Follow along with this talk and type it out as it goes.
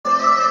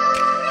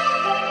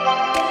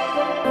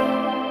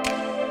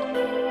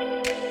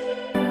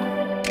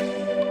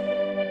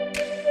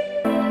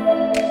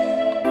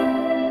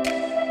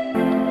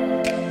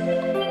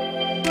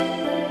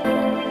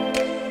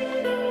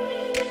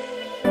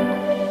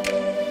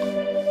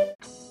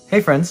Hey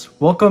friends,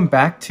 welcome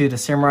back to the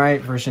Samurai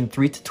version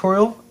 3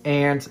 tutorial,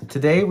 and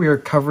today we are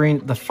covering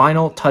the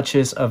final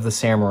touches of the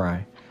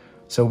Samurai.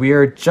 So we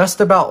are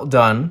just about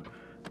done,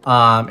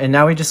 and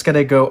now we just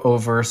gotta go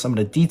over some of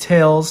the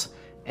details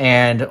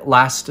and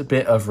last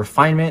bit of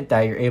refinement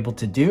that you're able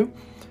to do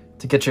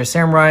to get your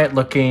Samurai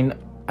looking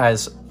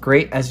as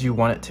great as you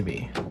want it to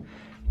be.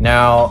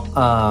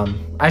 Now,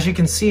 as you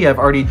can see, I've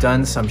already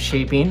done some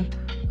shaping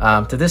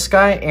to this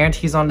guy, and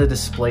he's on the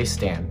display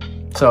stand.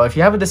 So if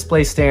you have a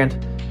display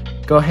stand,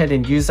 go ahead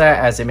and use that,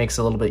 as it makes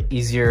it a little bit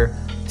easier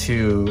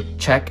to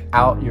check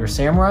out your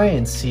Samurai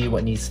and see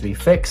what needs to be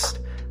fixed,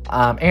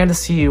 and to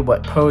see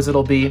what pose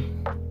it'll be.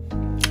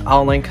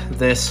 I'll link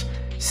this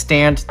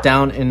stand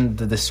down in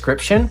the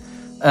description,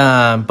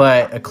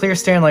 but a clear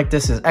stand like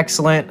this is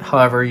excellent.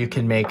 However, you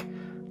can make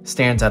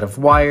stands out of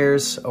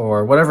wires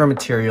or whatever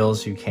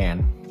materials you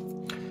can.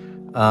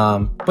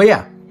 But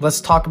yeah, let's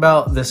talk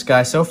about this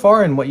guy so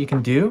far and what you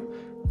can do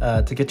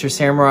to get your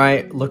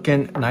Samurai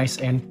looking nice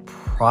and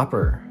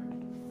proper.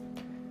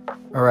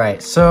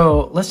 Alright,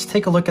 so let's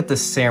take a look at the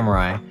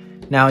Samurai.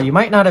 Now, you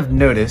might not have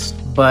noticed,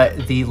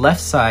 but the left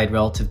side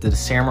relative to the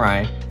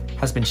Samurai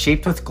has been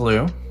shaped with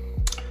glue,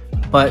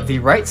 but the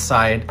right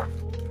side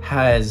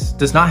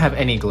does not have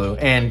any glue,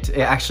 and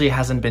it actually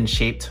hasn't been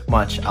shaped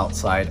much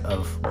outside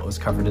of what was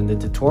covered in the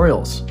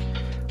tutorials.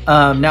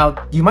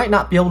 Now, you might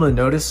not be able to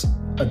notice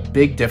a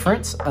big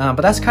difference,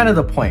 but that's kind of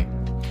the point.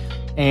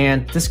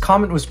 And this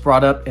comment was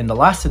brought up in the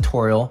last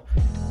tutorial,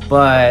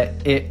 but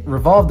it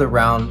revolved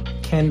around,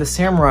 can the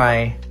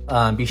Samurai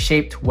be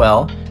shaped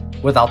well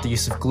without the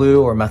use of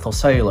glue or methyl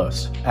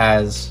cellulose,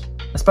 as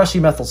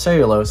especially methyl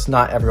cellulose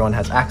not everyone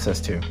has access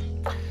to?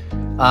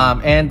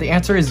 And the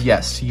answer is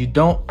yes, you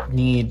don't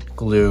need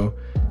glue.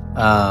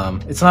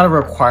 It's not a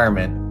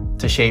requirement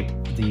to shape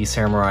the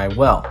Samurai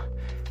well.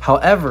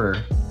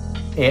 However,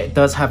 it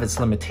does have its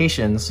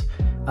limitations,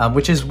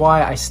 which is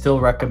why I still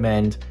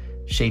recommend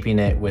shaping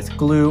it with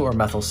glue or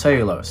methyl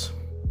cellulose.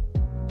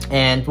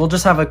 And we'll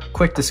just have a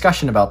quick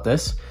discussion about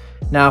this.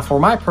 Now, for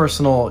my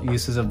personal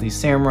uses of these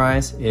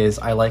Samurais is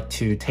I like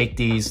to take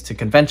these to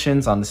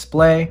conventions on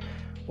display,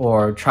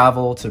 or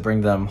travel to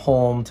bring them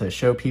home to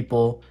show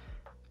people,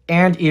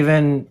 and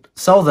even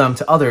sell them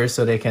to others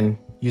so they can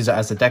use it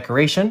as a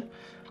decoration.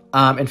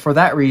 And for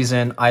that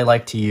reason, I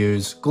like to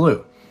use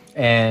glue.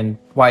 And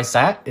why is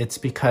that? It's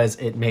because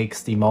it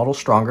makes the model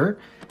stronger,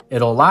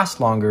 it'll last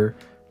longer,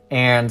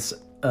 and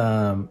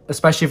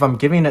especially if I'm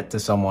giving it to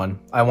someone,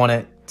 I want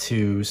it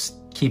to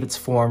keep its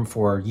form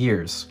for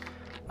years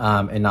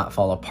and not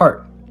fall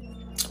apart.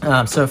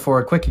 So for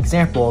a quick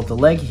example, the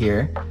leg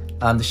here,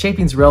 the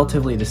shaping's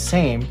relatively the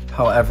same.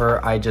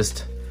 However, I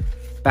just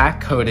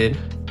back coated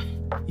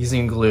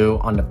using glue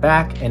on the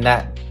back, and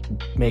that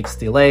makes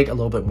the leg a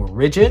little bit more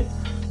rigid,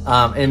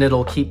 and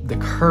it'll keep the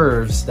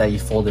curves that you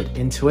folded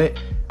into it,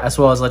 as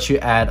well as let you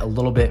add a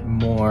little bit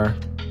more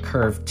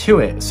curve to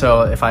it.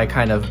 So if I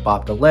kind of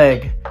bop the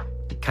leg,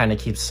 it kind of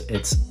keeps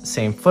its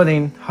same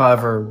footing.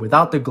 However,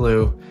 without the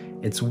glue,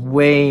 it's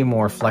way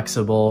more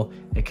flexible.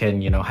 It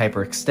can,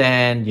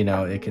 hyperextend,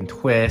 it can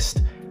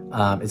twist.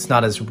 It's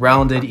not as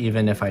rounded,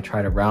 even if I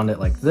try to round it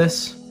like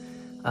this.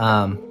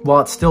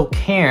 While it still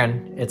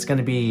can, it's going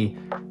to be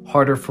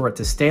harder for it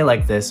to stay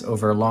like this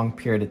over a long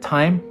period of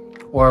time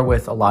or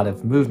with a lot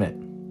of movement.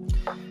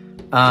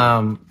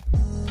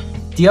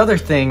 The other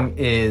thing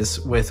is,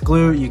 with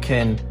glue, you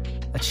can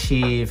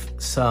achieve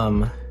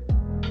some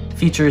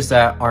features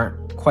that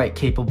aren't quite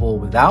capable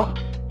without.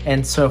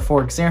 And so,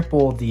 for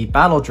example, the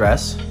battle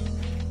dress,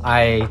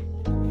 I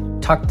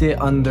tucked it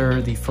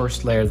under the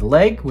first layer of the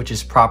leg, which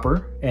is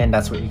proper, and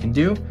that's what you can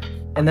do.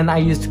 And then I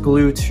used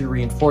glue to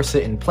reinforce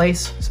it in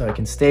place so it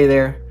can stay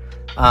there.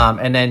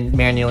 And then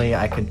manually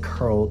I could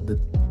curl the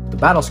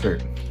battle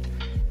skirt.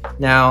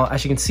 Now,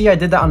 as you can see, I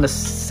did the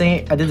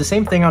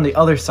same thing on the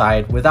other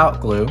side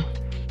without glue,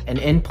 and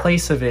in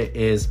place of it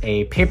is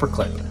a paper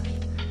clip.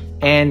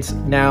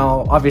 And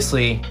now,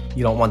 obviously,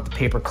 you don't want the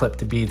paper clip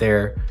to be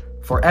there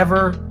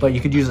forever, but you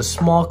could use a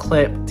small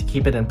clip to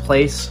keep it in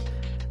place.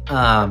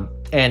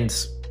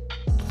 And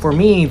for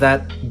me,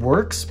 that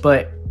works,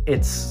 but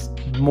it's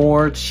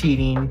more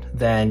cheating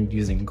than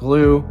using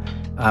glue,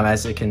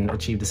 as it can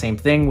achieve the same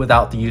thing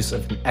without the use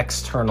of an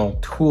external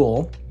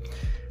tool.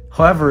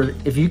 However,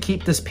 if you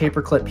keep this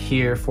paper clip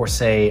here for,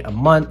 say, a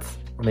month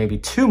or maybe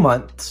 2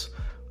 months,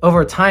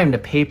 over time the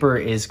paper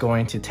is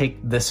going to take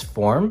this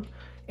form,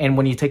 and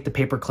when you take the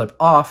paper clip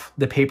off,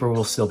 the paper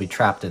will still be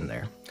trapped in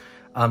there,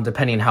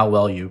 depending how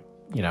well you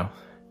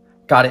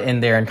got it in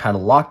there and kind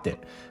of locked it.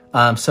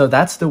 So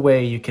that's the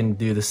way you can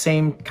do the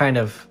same kind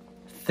of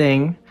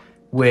thing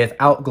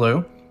without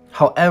glue.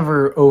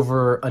 However,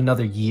 over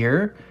another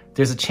year,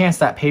 there's a chance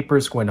that paper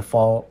is going to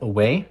fall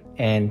away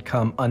and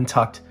come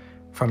untucked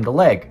from the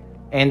leg.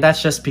 And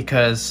that's just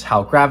because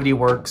how gravity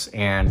works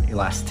and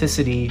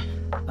elasticity,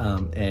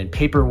 and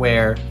paper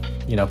wear.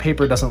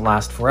 Paper doesn't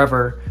last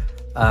forever.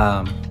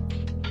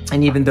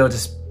 And even though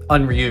this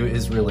Unryu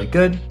is really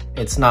good,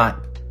 it's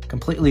not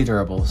completely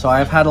durable. So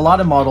I've had a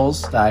lot of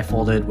models that I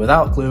folded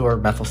without glue or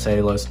methyl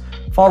cellulose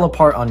fall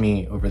apart on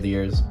me over the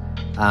years,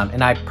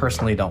 and I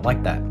personally don't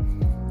like that.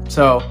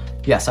 So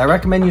yes, I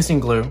recommend using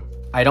glue.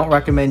 I don't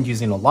recommend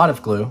using a lot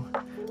of glue.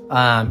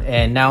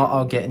 And now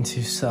I'll get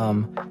into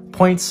some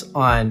points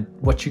on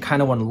what you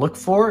kind of want to look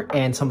for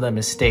and some of the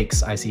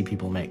mistakes I see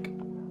people make.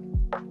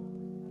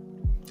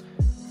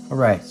 All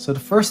right, so the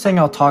first thing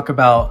I'll talk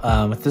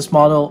about with this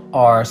model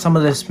are some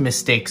of the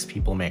mistakes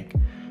people make.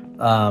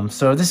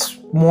 So this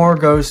more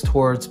goes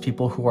towards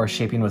people who are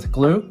shaping with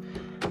glue.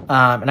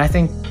 And I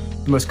think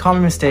the most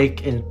common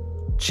mistake in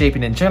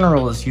shaping in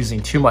general is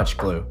using too much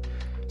glue.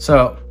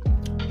 So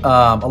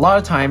a lot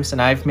of times,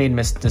 and I've made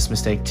this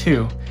mistake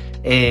too,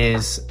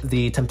 is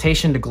the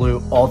temptation to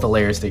glue all the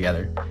layers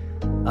together.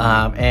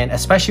 And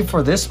especially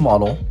for this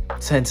model,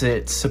 since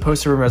it's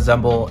supposed to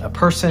resemble a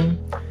person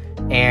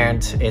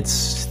and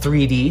it's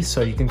 3D,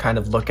 so you can kind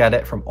of look at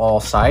it from all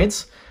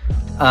sides,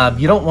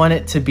 you don't want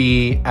it to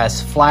be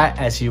as flat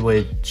as you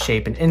would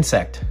shape an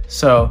insect.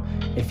 So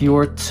if you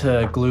were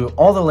to glue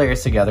all the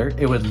layers together,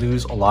 it would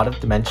lose a lot of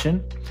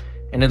dimension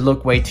and it'd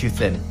look way too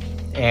thin.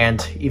 And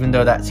even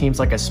though that seems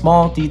like a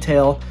small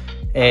detail,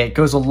 it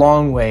goes a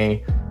long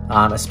way,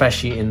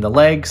 especially in the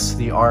legs,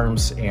 the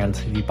arms, and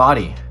the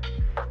body.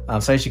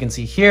 So as you can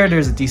see here,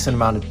 there's a decent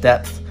amount of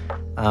depth,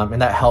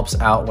 and that helps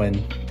out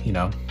when, you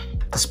know,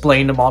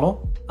 displaying the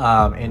model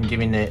and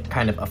giving it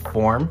kind of a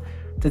form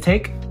to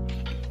take,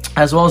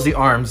 as well as the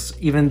arms.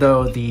 Even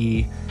though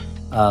the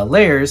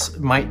layers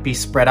might be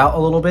spread out a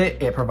little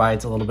bit, it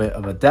provides a little bit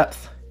of a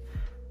depth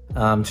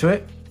to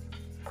it.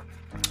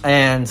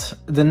 And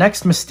the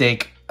next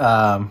mistake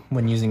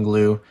when using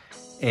glue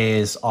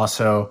is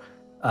also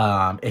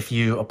if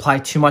you apply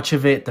too much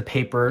of it, the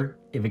paper,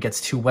 if it gets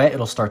too wet,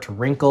 it'll start to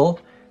wrinkle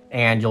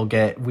and you'll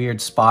get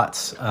weird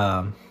spots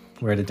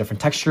where the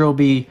different texture will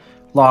be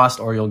lost,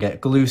 or you'll get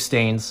glue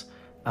stains,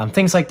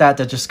 things like that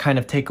that just kind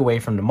of take away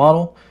from the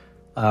model.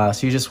 So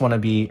you just want to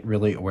be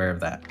really aware of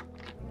that.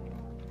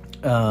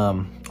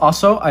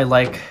 Also, I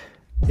like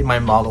in my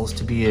models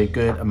to be a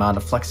good amount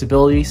of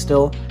flexibility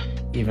still,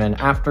 even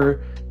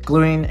after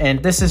gluing,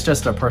 and this is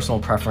just a personal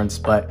preference,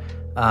 but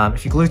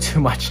if you glue too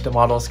much, the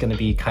model is going to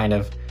be kind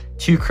of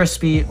too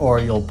crispy, or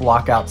you'll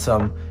block out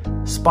some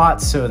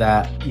spots so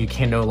that you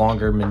can no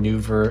longer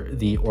maneuver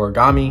the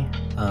origami,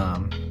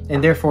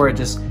 and therefore it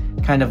just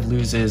kind of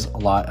loses a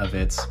lot of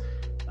its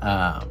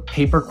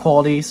paper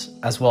qualities,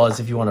 as well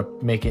as if you want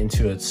to make it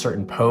into a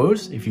certain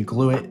pose. If you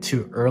glue it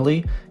too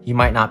early, you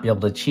might not be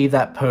able to achieve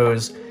that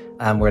pose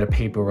where the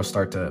paper will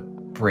start to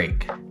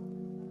break.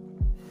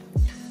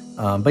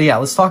 But yeah,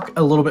 let's talk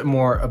a little bit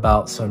more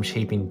about some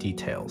shaping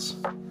details.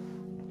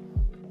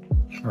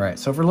 All right,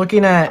 so if we're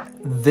looking at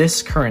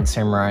this current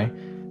samurai,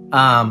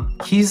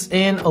 he's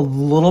in a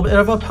little bit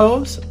of a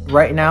pose.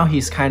 Right now,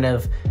 he's kind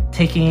of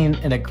taking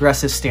an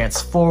aggressive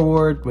stance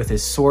forward with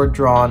his sword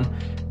drawn,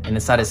 and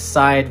it's at his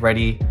side,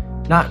 ready,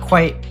 not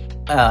quite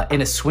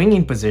in a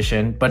swinging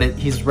position, but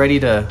he's ready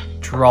to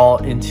draw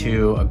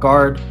into a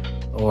guard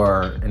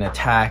or an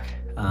attack.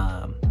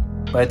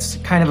 But it's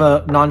kind of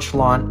a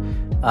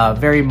nonchalant,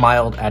 very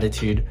mild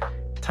attitude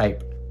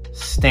type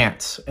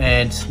stance.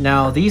 And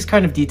now these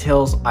kind of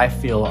details I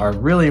feel are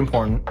really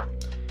important,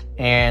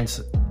 and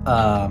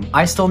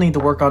I still need to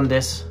work on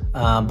this,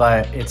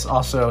 but it's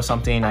also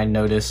something I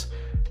notice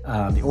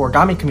the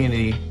origami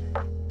community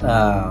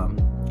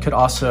could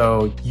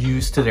also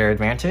use to their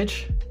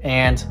advantage.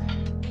 And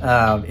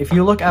if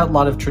you look at a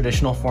lot of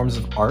traditional forms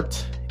of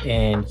art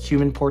in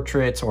human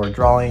portraits or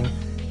drawing,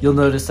 you'll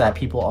notice that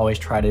people always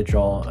try to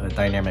draw a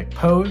dynamic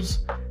pose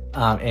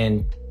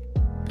and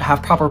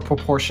have proper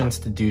proportions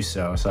to do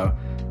so. So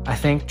I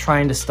think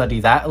trying to study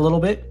that a little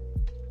bit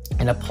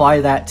and apply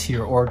that to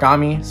your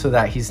origami so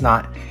that he's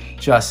not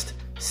just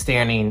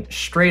standing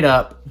straight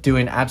up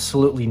doing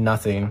absolutely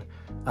nothing,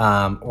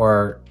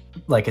 or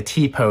like a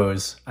T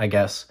pose, I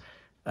guess.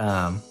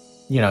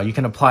 You know, you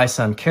can apply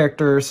some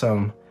character,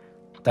 some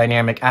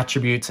dynamic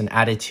attributes and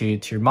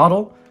attitude to your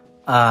model.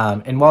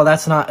 And while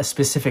that's not a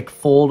specific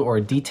fold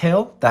or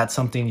detail, that's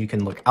something you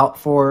can look out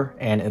for,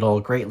 and it'll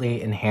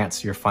greatly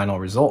enhance your final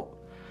result.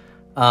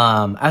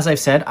 As I've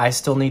said, I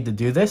still need to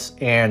do this,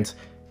 and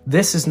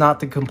this is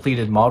not the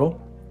completed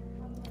model.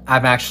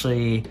 I've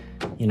actually,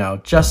 you know,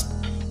 just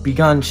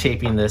begun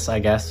shaping this, I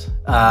guess.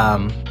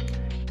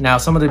 Now,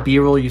 some of the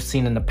B-roll you've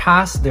seen in the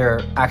past,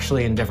 they're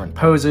actually in different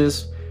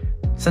poses.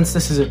 Since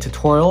this is a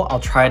tutorial, I'll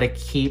try to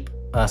keep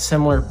a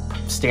similar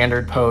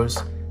standard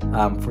pose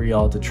for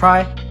y'all to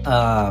try,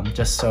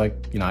 just so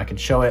I can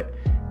show it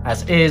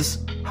as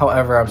is.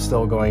 However, I'm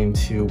still going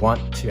to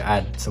want to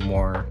add some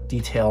more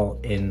detail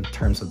in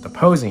terms of the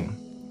posing.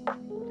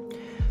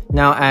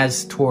 Now,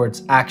 as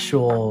towards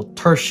actual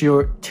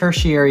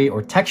tertiary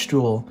or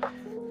textual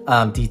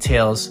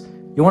details,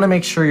 you want to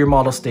make sure your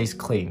model stays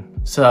clean.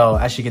 So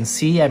as you can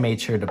see, I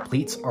made sure the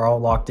pleats are all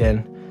locked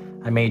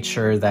in. I made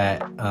sure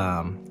that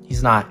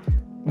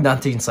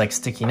nothing's like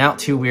sticking out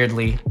too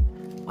weirdly.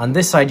 On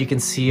this side, you can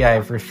see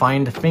I've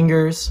refined the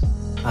fingers,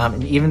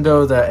 and even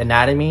though the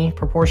anatomy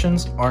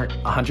proportions aren't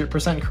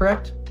 100%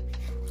 correct,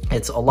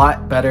 It's a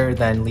lot better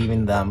than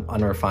leaving them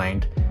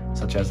unrefined,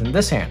 such as in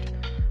this hand.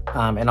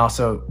 And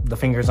also the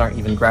fingers aren't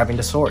even grabbing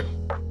the sword.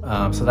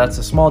 So that's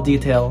a small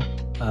detail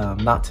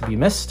not to be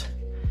missed,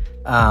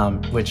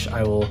 which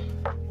I will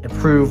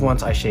improve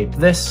once I shape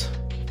this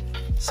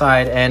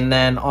side. And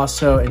then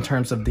also in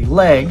terms of the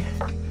leg,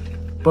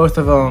 both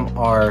of them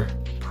are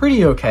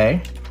pretty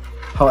okay.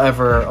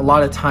 However, a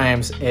lot of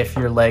times if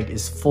your leg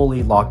is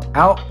fully locked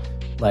out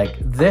like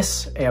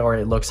this, or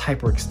it looks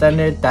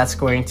hyperextended, that's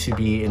going to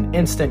be an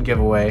instant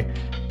giveaway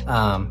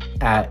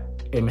at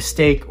a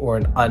mistake or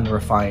an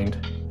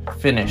unrefined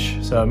finish.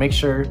 So make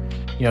sure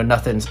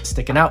nothing's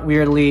sticking out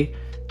weirdly.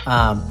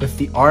 With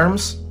the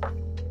arms,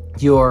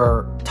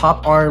 your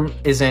top arm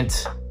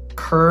isn't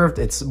curved,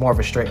 it's more of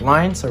a straight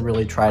line, so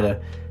really try to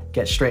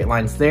get straight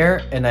lines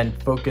there, and then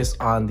focus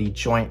on the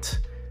joint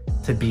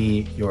to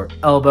be your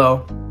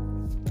elbow.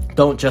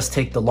 Don't just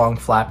take the long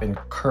flap and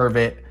curve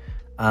it.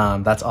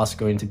 That's also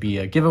going to be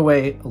a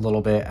giveaway a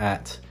little bit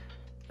at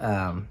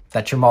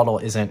that your model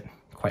isn't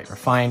quite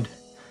refined.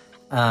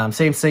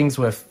 Same things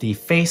with the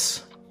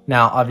face.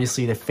 Now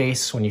obviously the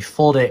face, when you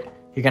fold it,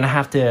 you're gonna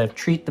have to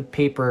treat the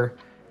paper,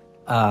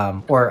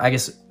 or I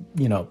guess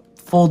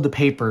fold the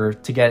paper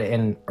to get it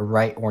in a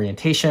right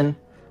orientation.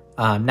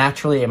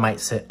 Naturally it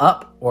might sit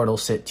up or it'll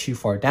sit too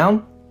far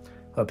down,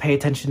 but pay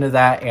attention to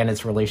that and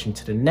its relation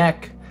to the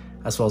neck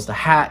as well as the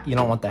hat. You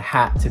don't want the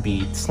hat to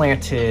be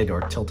slanted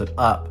or tilted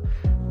up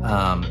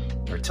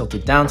or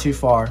tilted down too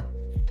far,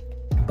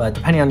 but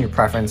depending on your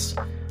preference,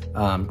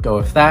 go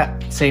with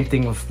that. Same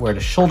thing with where the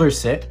shoulders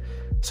sit.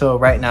 So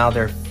right now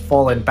they're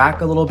fallen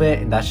back a little bit,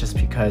 and that's just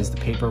because the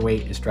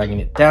paperweight is dragging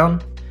it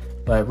down.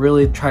 But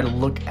really try to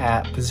look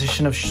at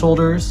position of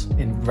shoulders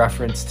in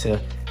reference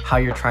to how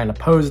you're trying to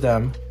pose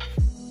them,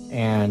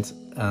 and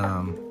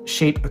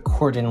shape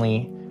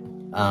accordingly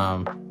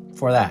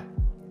for that.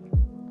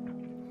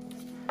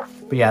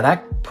 But yeah,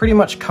 that pretty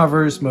much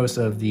covers most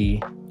of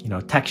the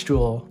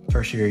textual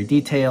tertiary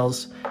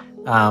details.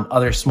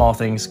 Other small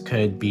things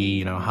could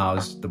be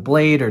how's the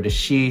blade or the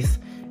sheath?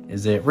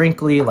 Is it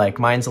wrinkly? Like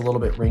mine's a little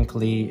bit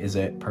wrinkly. Is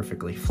it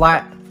perfectly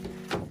flat?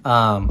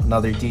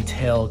 Another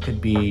detail could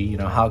be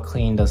how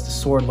clean does the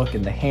sword look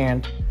in the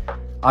hand?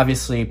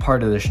 Obviously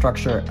part of the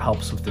structure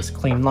helps with this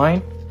clean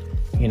line.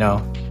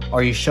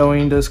 Are you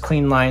showing those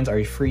clean lines? Are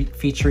you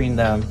featuring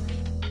them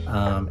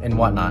and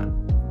whatnot?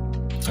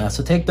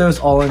 So take those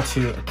all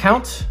into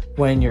account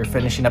when you're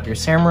finishing up your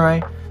samurai.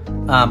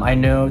 I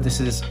know this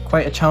is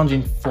quite a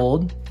challenging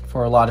fold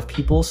for a lot of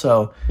people,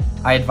 so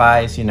I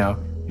advise you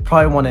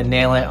probably want to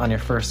nail it on your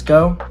first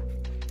go,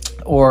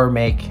 or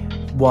make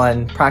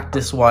one,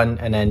 practice one,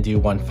 and then do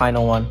one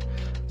final one.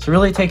 So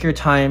really take your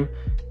time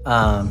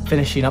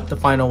finishing up the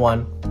final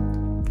one.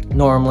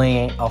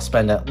 Normally I'll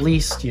spend at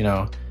least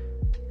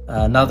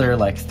another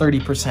like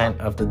 30%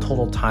 of the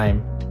total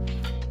time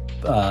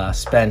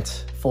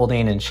spent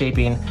folding and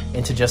shaping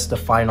into just the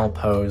final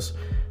pose,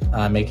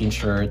 making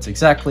sure it's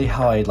exactly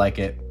how I'd like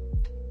it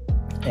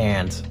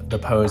and the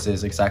pose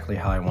is exactly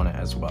how I want it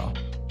as well.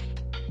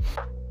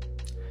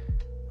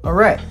 All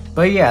right,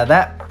 but yeah,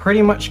 that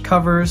pretty much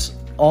covers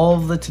all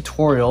of the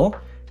tutorial.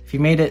 If you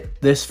made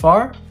it this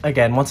far,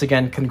 once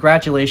again,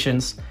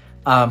 congratulations.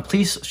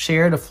 Please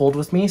share the fold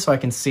with me so I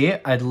can see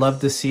it. I'd love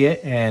to see it,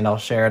 and I'll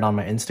share it on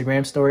my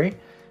Instagram story.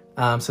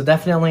 So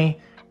definitely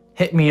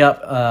hit me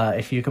up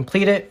if you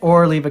complete it,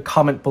 or leave a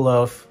comment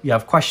below if you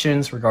have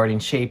questions regarding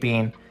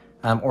shaping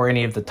or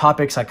any of the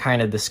topics I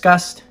kind of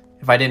discussed.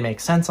 If I didn't make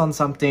sense on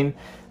something,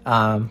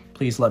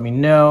 please let me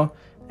know,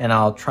 and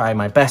I'll try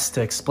my best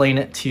to explain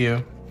it to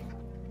you.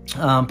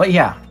 But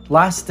yeah,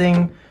 last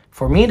thing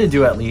for me to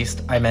do, at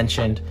least, I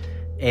mentioned,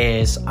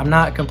 is I'm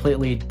not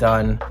completely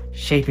done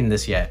shaping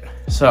this yet.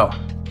 So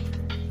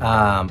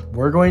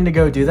we're going to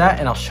go do that,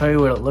 and I'll show you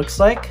what it looks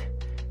like.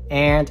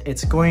 And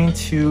it's going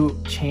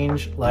to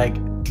change like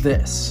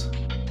this.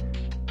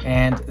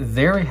 And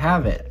there we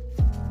have it.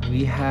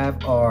 We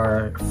have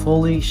our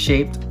fully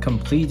shaped,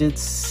 completed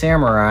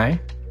samurai.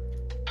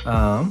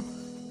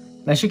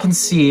 As you can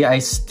see, I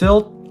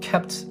still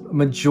kept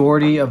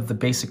majority of the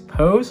basic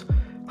pose.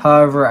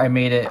 However, I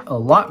made it a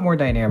lot more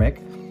dynamic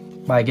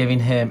by giving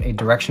him a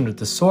direction with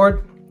the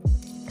sword.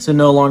 So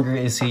no longer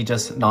is he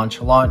just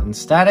nonchalant and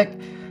static.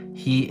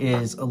 He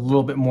is a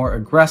little bit more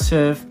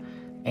aggressive,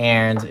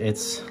 and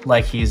it's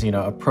like he's,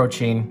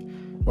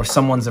 approaching, or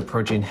someone's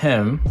approaching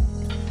him.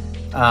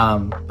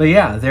 But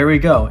yeah, there we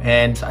go.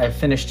 And I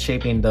finished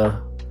shaping the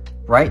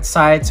right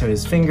side, so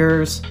his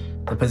fingers,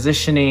 the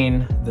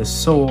positioning, the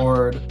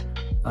sword,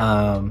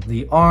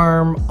 the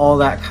arm, all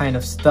that kind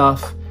of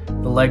stuff.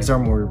 The legs are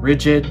more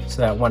rigid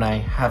so that when I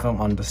have them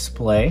on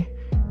display,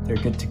 they're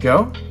good to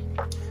go.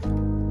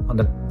 On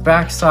the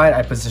back side,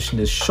 I positioned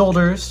his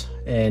shoulders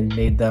and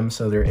made them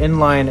so they're in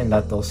line and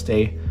that they'll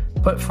stay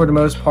put for the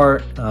most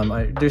part.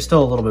 There's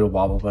still a little bit of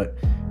wobble, but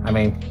I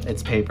mean,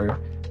 it's paper.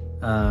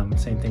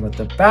 Same thing with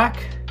the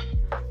back.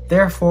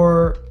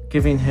 Therefore,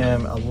 giving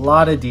him a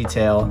lot of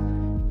detail,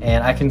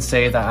 and I can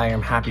say that I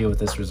am happy with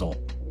this result.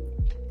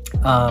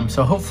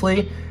 So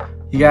hopefully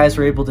you guys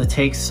were able to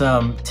take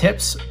some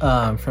tips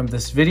from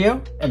this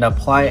video and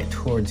apply it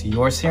towards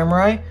your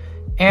samurai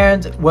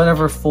and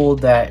whatever fold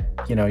that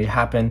you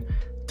happen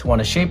to want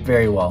to shape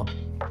very well.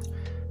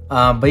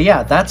 But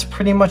yeah, that's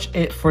pretty much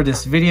it for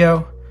this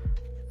video.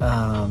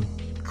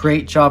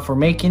 Great job for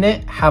making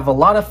it. Have a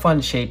lot of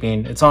fun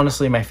shaping. It's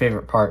honestly my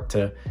favorite part,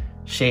 to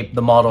shape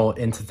the model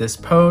into this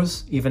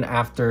pose, even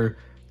after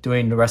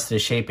doing the rest of the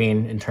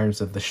shaping in terms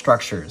of the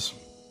structures.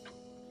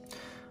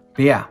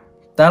 But yeah,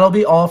 that'll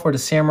be all for the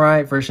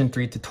Samurai version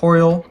 3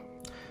 tutorial.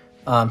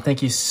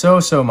 Thank you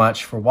so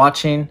much for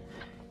watching.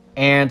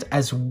 And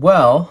as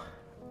well,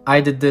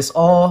 I did this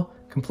all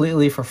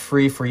completely for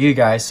free for you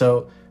guys.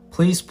 So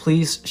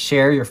please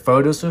share your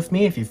photos with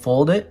me if you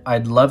fold it.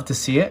 I'd love to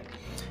see it.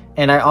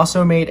 And I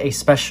also made a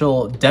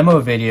special demo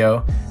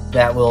video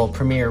that will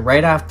premiere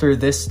right after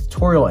this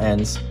tutorial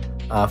ends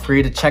for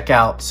you to check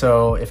out.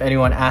 So if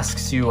anyone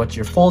asks you what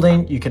you're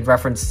folding, you can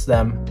reference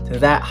them to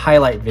that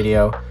highlight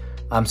video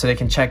so they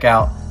can check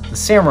out the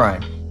Samurai.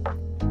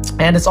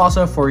 And it's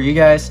also for you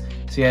guys,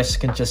 so you guys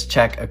can just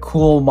check a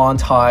cool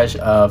montage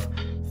of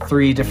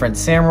 3 different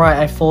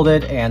Samurai I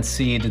folded and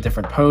see the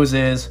different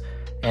poses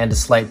and the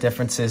slight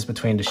differences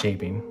between the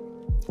shaping.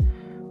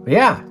 But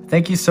yeah,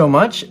 thank you so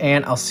much,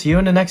 and I'll see you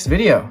in the next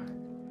video.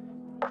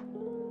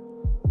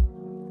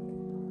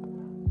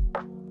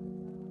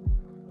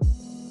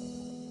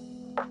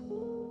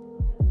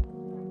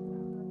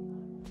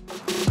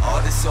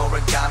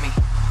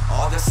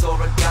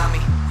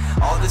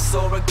 All this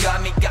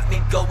origami got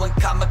me going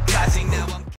kamikaze now.